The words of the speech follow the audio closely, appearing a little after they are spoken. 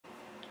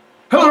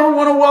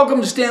welcome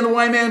to Stan the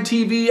Wine Man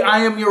TV.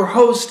 I am your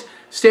host,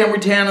 Stan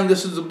Rattan, and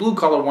this is the Blue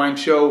Collar Wine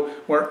Show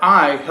where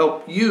I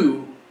help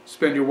you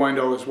spend your wine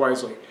dollars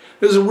wisely.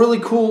 This is a really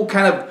cool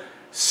kind of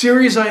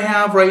series I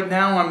have right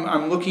now.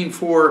 I'm looking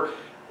for,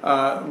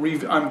 I'm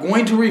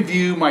going to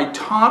review my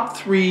top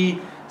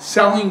 3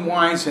 selling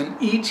wines in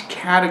each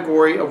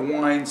category of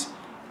wines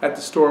at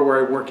the store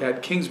where I work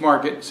at, Kings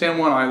Market, San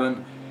Juan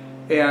Island,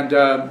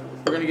 and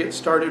we're going to get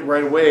started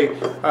right away.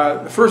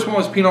 The first one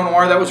was Pinot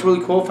Noir. That was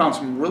really cool. Found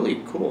some really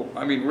cool,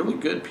 really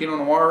good Pinot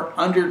Noir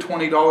under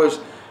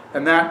 $20,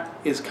 and that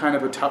is kind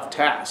of a tough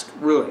task.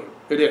 Really,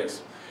 it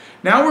is.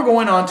 Now we're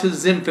going on to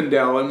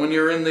Zinfandel, and when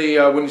you're in the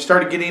when you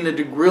start getting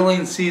into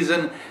grilling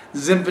season,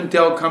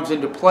 Zinfandel comes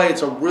into play.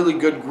 It's a really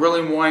good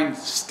grilling wine,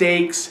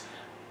 steaks,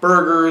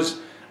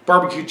 burgers,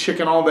 barbecue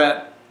chicken, all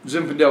that.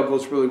 Zinfandel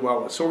goes really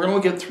well with. So we're going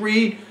to look at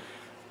 3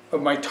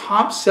 of my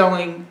top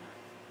selling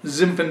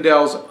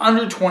Zinfandels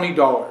under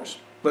 $20.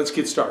 Let's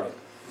get started.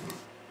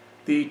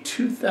 The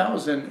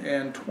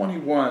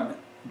 2021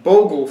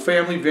 Bogle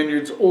Family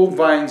Vineyards Old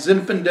Vine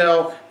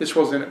Zinfandel. This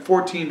was in at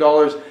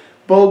 $14.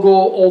 Bogle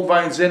Old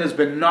Vine Zin has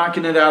been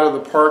knocking it out of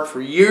the park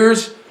for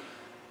years.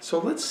 So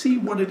let's see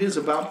what it is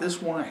about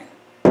this wine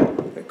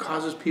that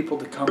causes people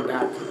to come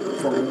back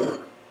for more.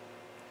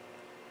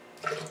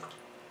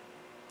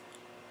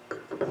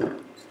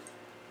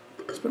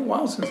 It's been a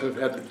while since I've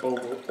had the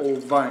Bogle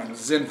Old Vine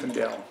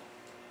Zinfandel.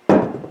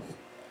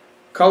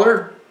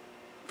 Color,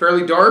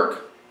 fairly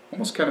dark,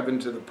 almost kind of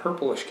into the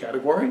purplish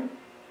category.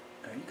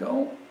 There you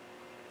go.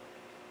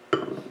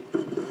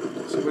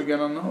 Let's see what we get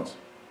on those.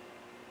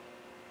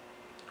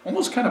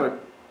 Almost kind of a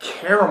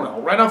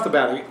caramel, right off the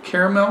bat.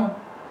 Caramel,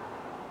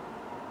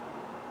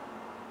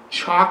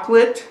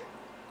 chocolate,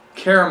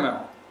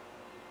 caramel.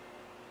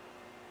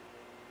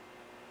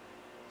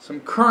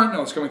 Some currant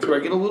notes coming through. I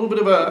get a little bit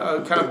of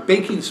a kind of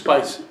baking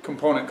spice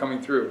component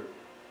coming through.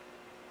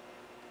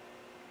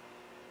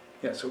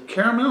 Yeah, so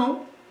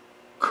caramel,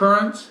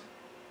 currants,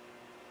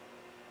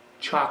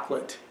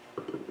 chocolate,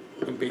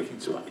 and baking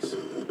spice.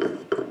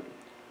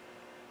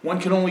 One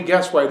can only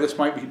guess why this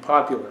might be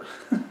popular.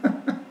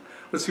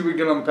 Let's see what we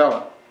get on the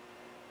palate.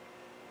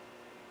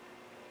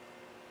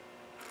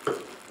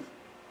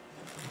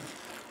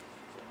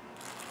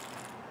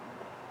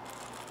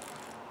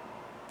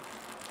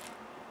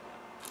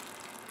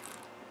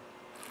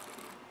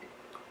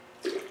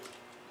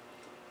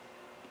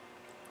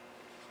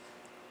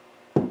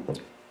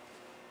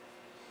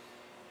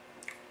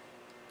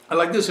 I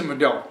like this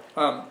Zinfandel.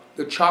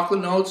 The chocolate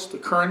notes, the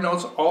currant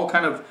notes, all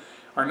kind of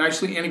are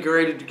nicely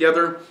integrated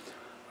together.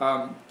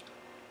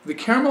 The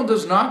caramel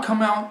does not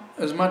come out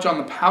as much on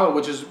the palate,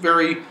 which is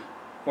very,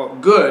 well,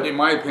 good in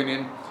my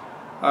opinion.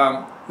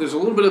 There's a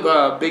little bit of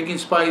a baking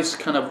spice,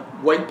 kind of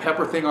white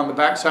pepper thing on the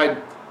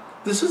backside.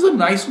 This is a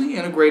nicely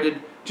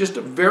integrated, just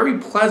a very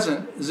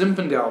pleasant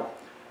Zinfandel.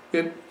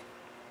 It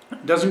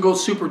doesn't go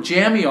super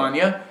jammy on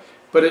you,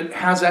 but it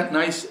has that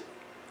nice,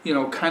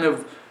 kind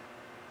of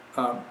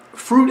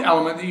fruit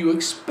element that you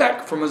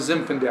expect from a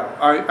Zinfandel.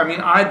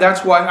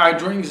 That's why I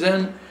drink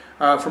Zin.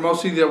 For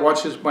most of you that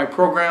watch my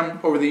program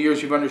over the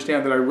years, you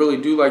understand that I really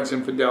do like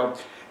Zinfandel.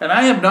 And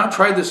I have not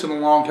tried this in a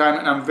long time,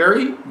 and I'm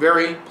very,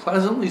 very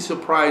pleasantly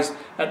surprised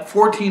at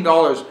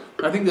 $14.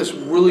 I think this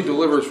really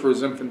delivers for a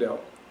Zinfandel.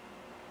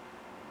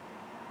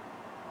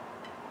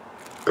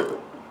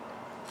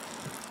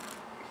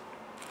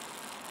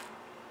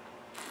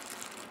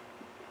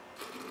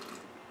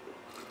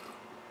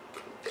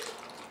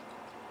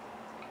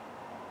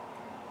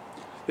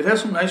 It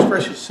has some nice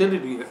fresh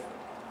acidity.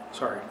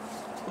 Sorry, a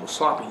little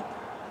sloppy.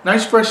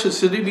 Nice fresh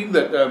acidity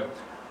that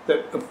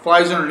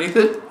flies underneath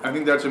it. I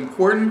think that's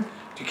important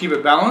to keep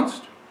it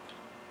balanced.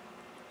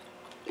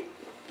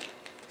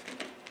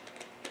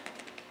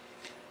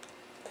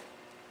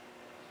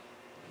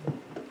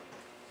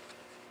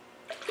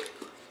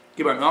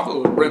 Give my mouth a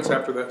little rinse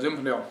after that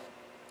Zinfandel.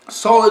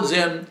 Solid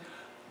Zin,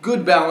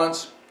 good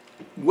balance,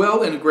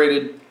 well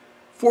integrated.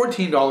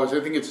 $14.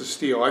 I think it's a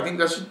steal. I think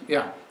that's,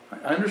 yeah.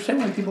 I understand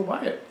why people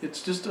buy it.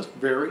 It's just a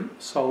very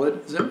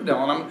solid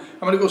Zinfandel, and I'm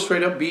going to go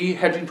straight up B,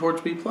 hedging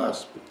towards B+.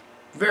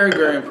 Very,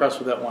 very impressed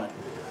with that wine.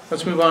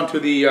 Let's move on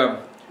to the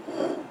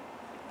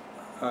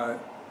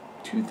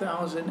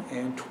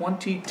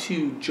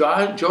 2022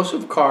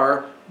 Joseph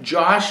Carr,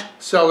 Josh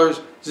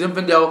Cellars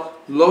Zinfandel,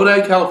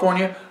 Lodi,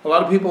 California. A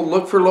lot of people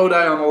look for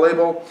Lodi on the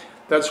label.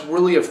 That's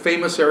really a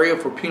famous area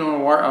for Pinot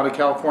Noir out of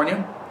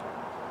California.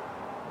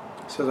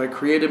 It says, I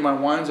created my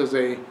wines as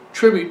a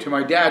tribute to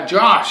my dad,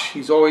 Josh.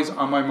 He's always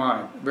on my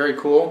mind. Very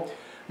cool.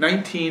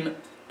 $19.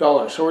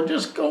 So we're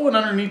just going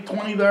underneath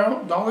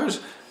 $20.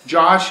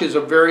 Josh is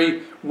a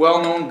very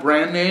well-known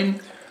brand name.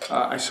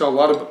 I sell a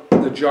lot of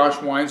the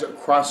Josh wines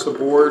across the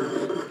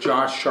board.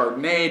 Josh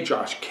Chardonnay,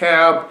 Josh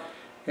Cab,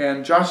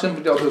 and Josh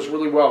Zinfandel does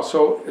really well.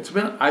 So it's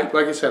been, like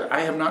I said,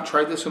 I have not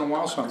tried this in a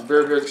while, so I'm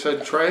very, very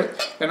excited to try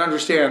it and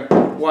understand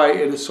why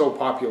it is so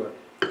popular.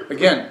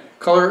 Again,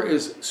 color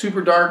is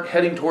super dark,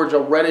 heading towards a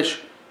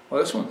reddish. Well,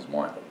 this one's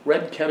more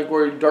red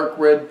category, dark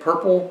red,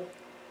 purple.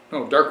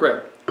 No, dark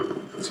red.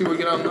 Let's see what we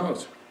get on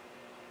those.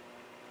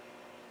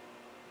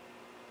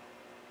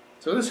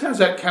 So this has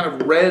that kind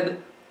of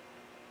red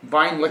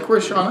vine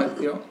licorice on it,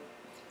 you know.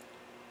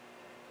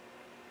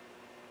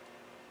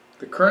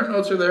 The currant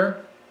notes are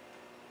there.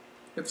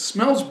 It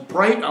smells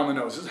bright on the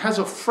nose. It has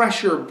a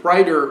fresher,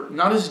 brighter,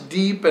 not as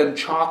deep and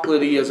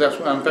chocolatey as that's.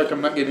 In fact,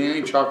 I'm not getting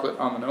any chocolate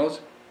on the nose.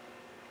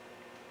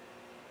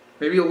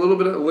 Maybe a little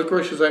bit of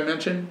licorice, as I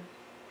mentioned.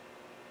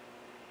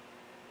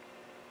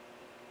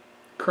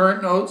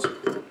 Currant notes.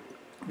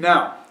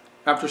 Now,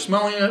 after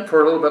smelling it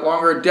for a little bit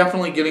longer,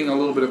 definitely getting a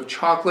little bit of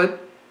chocolate,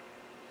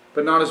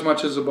 but not as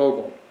much as the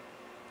Bogle.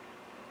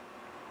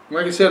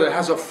 Like I said, it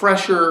has a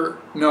fresher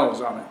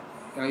nose on it.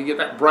 You know, you get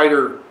that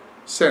brighter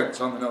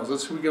scents on the nose.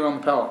 Let's see what we get on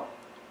the palate.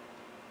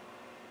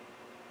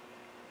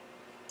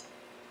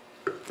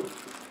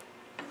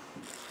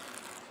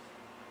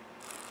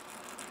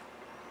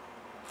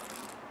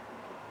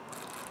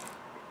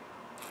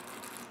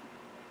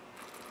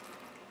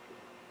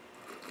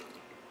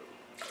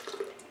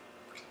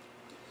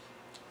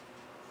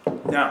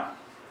 Now,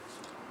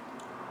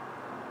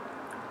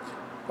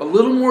 a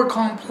little more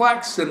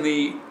complex than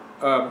the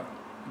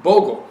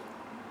Bogle.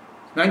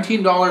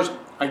 $19,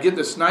 I get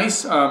this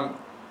nice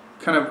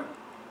kind of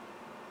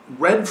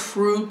red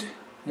fruit,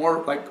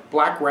 more like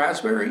black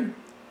raspberry,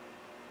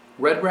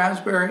 red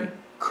raspberry,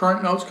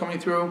 currant notes coming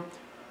through,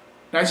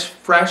 nice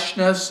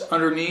freshness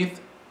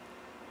underneath,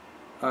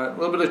 a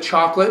little bit of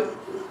chocolate,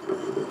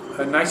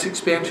 a nice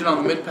expansion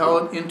on the mid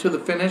palate into the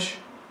finish.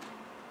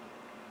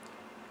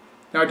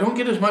 Now I don't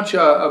get as much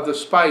of the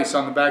spice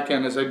on the back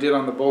end as I did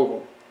on the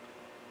Bogle.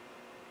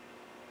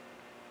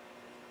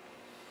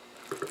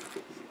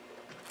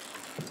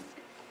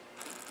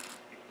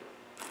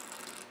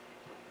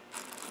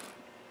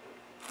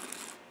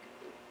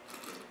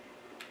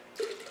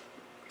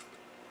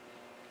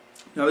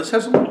 Now this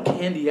has a little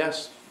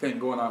candy-esque thing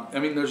going on. I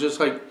mean, there's just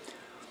like,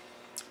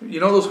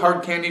 you know those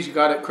hard candies you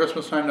got at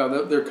Christmas time? Now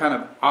they're kind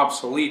of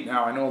obsolete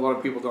now. I know a lot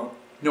of people don't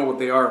know what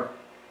they are.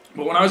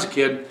 But when I was a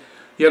kid,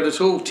 you had this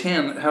little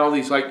tin that had all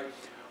these like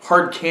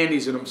hard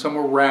candies in them. Some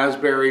were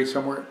raspberry,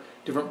 some were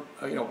different,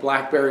 you know,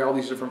 blackberry, all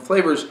these different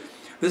flavors.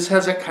 This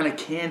has that kind of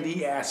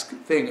candy-esque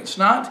thing. It's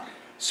not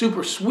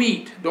super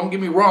sweet, don't get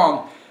me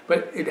wrong,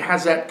 but it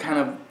has that kind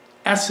of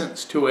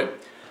essence to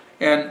it.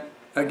 And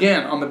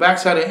again, on the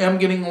backside, I am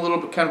getting a little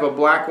bit kind of a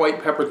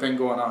black-white pepper thing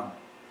going on.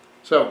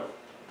 So,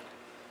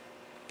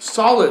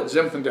 solid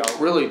Zinfandel,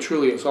 really,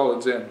 truly a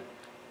solid Zin.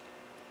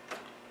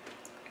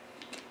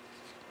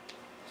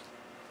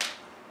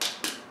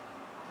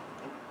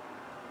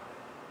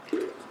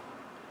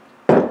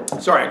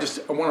 Sorry,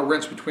 I want to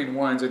rinse between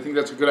wines. I think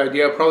that's a good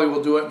idea. I probably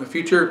will do it in the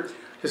future,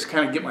 just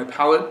kind of get my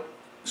palate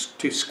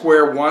to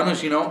square one,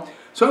 as you know.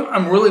 So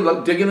I'm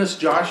really digging this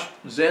Josh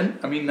Zin.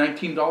 I mean,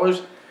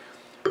 $19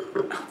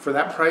 for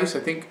that price. I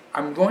think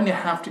I'm going to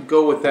have to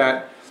go with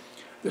that.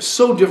 They're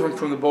so different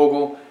from the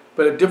Bogle,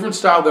 but a different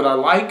style that I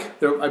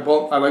like.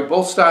 I like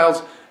both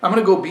styles. I'm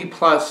going to go B+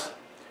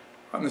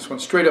 on this one,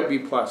 straight up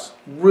B+.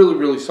 Really,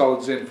 really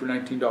solid Zin for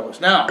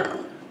 $19. Now,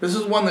 this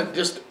is one that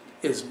just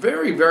is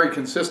very, very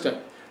consistent.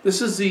 This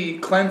is the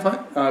Klein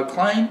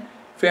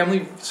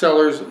Family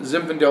Cellars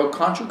Zinfandel,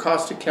 Contra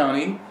Costa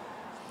County,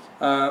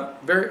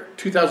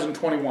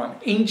 2021.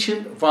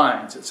 Ancient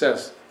Vines, it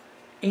says.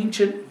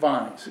 Ancient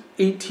Vines,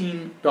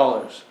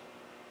 $18.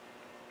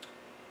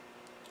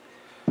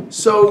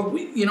 So,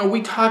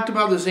 we talked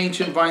about this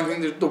ancient vine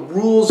thing. The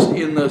rules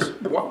in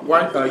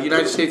the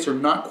United States are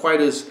not quite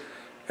as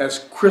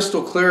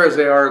crystal clear as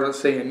they are, let's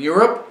say, in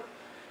Europe.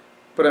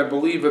 But I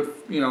believe if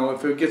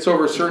it gets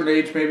over a certain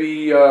age,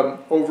 maybe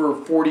over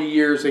 40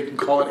 years, they can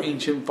call it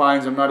ancient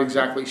vines. I'm not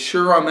exactly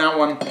sure on that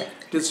one.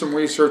 Did some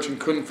research and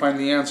couldn't find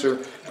the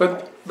answer.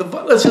 But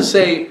let's just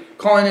say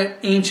calling it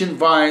ancient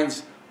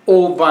vines,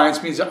 old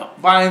vines, means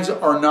vines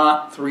are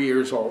not 3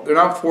 years old. They're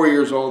not 4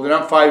 years old. They're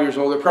not 5 years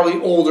old. They're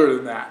probably older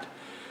than that.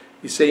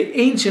 You say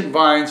ancient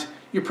vines,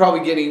 you're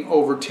probably getting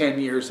over 10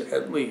 years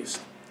at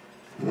least.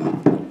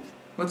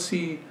 Let's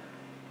see.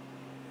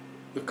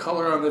 The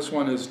color on this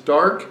one is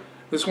dark.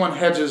 This one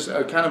hedges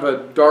a kind of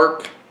a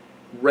dark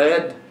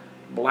red,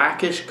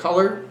 blackish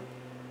color.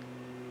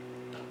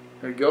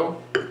 There you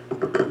go.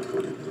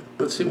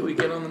 Let's see what we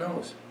get on the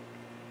nose.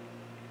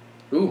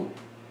 Ooh,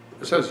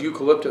 this has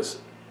eucalyptus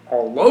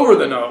all over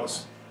the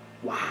nose.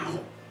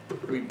 Wow.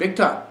 I mean, big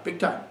time, big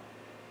time.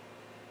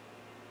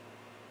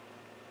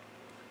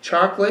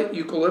 Chocolate,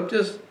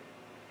 eucalyptus,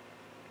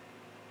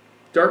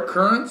 dark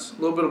currants,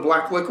 a little bit of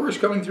black licorice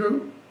coming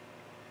through.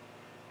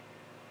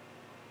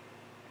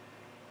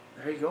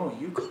 There you go,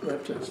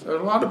 eucalyptus.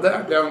 There's a lot of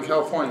that down in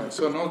California,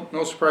 so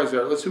no surprise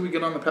there. Let's see what we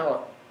get on the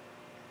palate.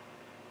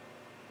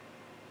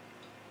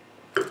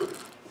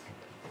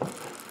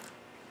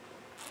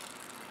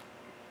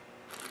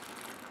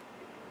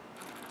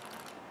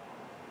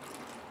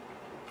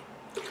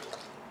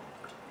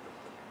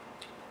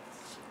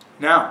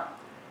 Now,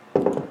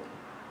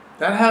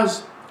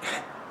 this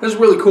is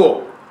really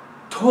cool.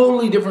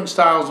 Totally different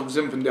styles of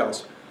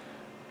Zinfandels.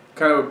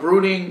 Kind of a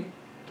brooding,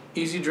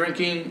 easy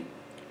drinking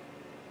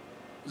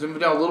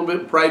Zinfandel, a little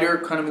bit brighter,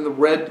 kind of in the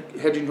red,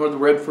 hedging toward the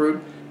red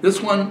fruit.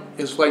 This one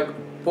is like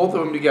both of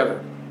them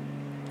together.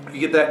 You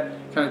get that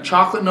kind of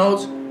chocolate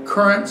notes,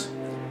 currants,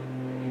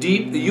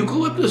 deep. The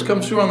eucalyptus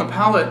comes through on the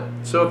palate,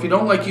 so if you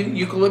don't like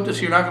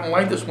eucalyptus, you're not going to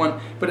like this one,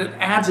 but it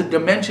adds a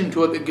dimension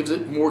to it that gives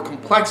it more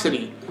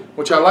complexity,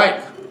 which I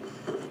like.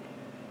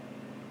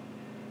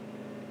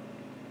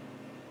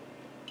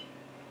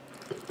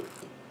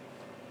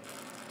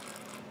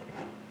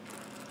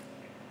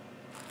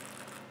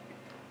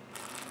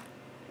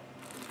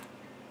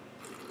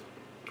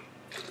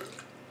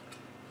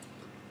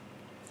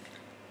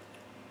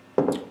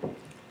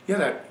 Yeah,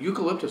 that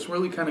eucalyptus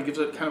really kind of gives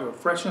it kind of a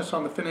freshness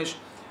on the finish,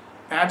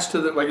 adds to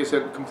the, like I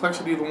said,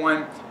 complexity of the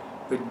wine,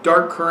 the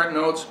dark currant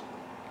notes,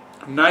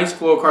 nice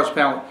flow across the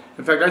palate.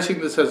 In fact, I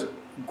think this has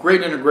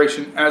great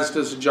integration, as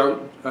does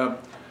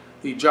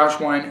the Josh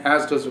wine,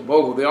 as does the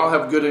Bogle. They all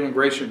have good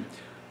integration.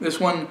 This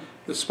one,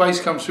 the spice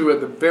comes through at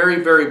the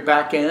very, very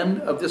back end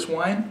of this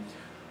wine.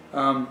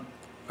 Well,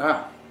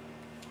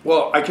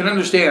 I can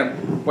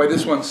understand why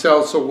this one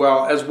sells so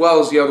well as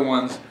the other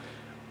ones.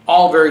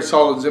 All very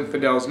solid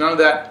Zinfandels. None of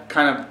that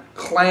kind of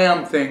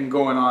clam thing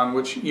going on,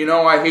 which, you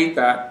know, I hate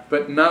that,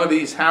 but none of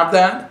these have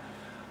that.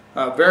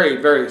 Very,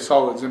 very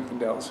solid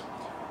Zinfandels.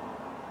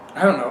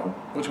 I don't know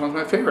which one's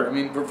my favorite. I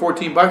mean, for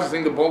 14 bucks, I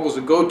think the Bogle's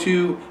a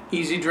go-to,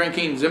 easy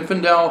drinking.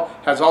 Zinfandel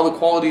has all the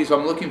qualities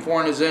I'm looking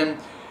for in a Zin,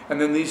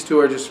 and then these two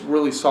are just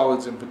really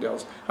solid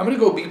Zinfandels. I'm going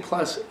to go B+,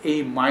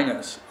 A-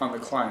 on the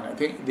Klein. I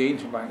think the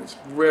Ancient Vine is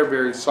very,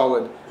 very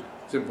solid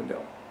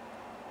Zinfandel.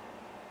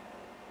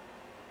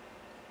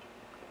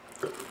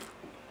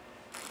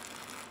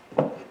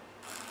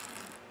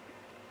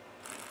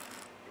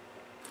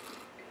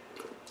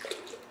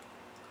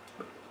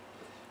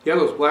 Yeah,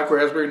 those black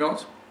raspberry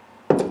notes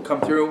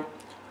come through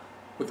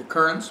with the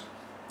currants.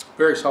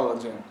 Very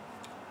solid Zin.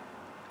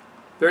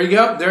 There you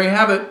go. There you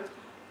have it.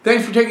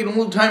 Thanks for taking a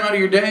little time out of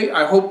your day.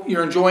 I hope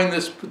you're enjoying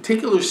this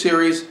particular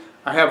series.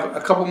 I have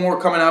a couple more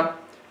coming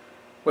up,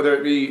 whether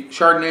it be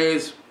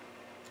Chardonnays,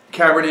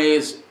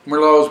 Cabernets,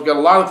 Merlots. We've got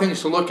a lot of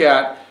things to look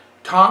at.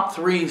 Top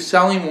 3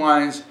 selling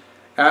wines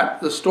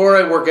at the store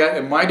I work at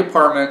in my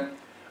department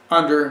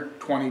under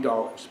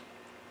 $20.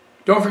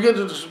 Don't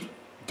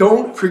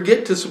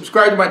forget to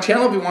subscribe to my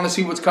channel if you want to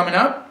see what's coming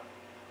up.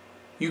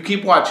 You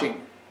keep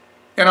watching,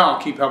 and I'll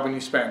keep helping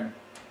you spend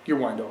your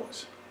wine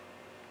dollars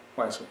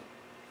wisely.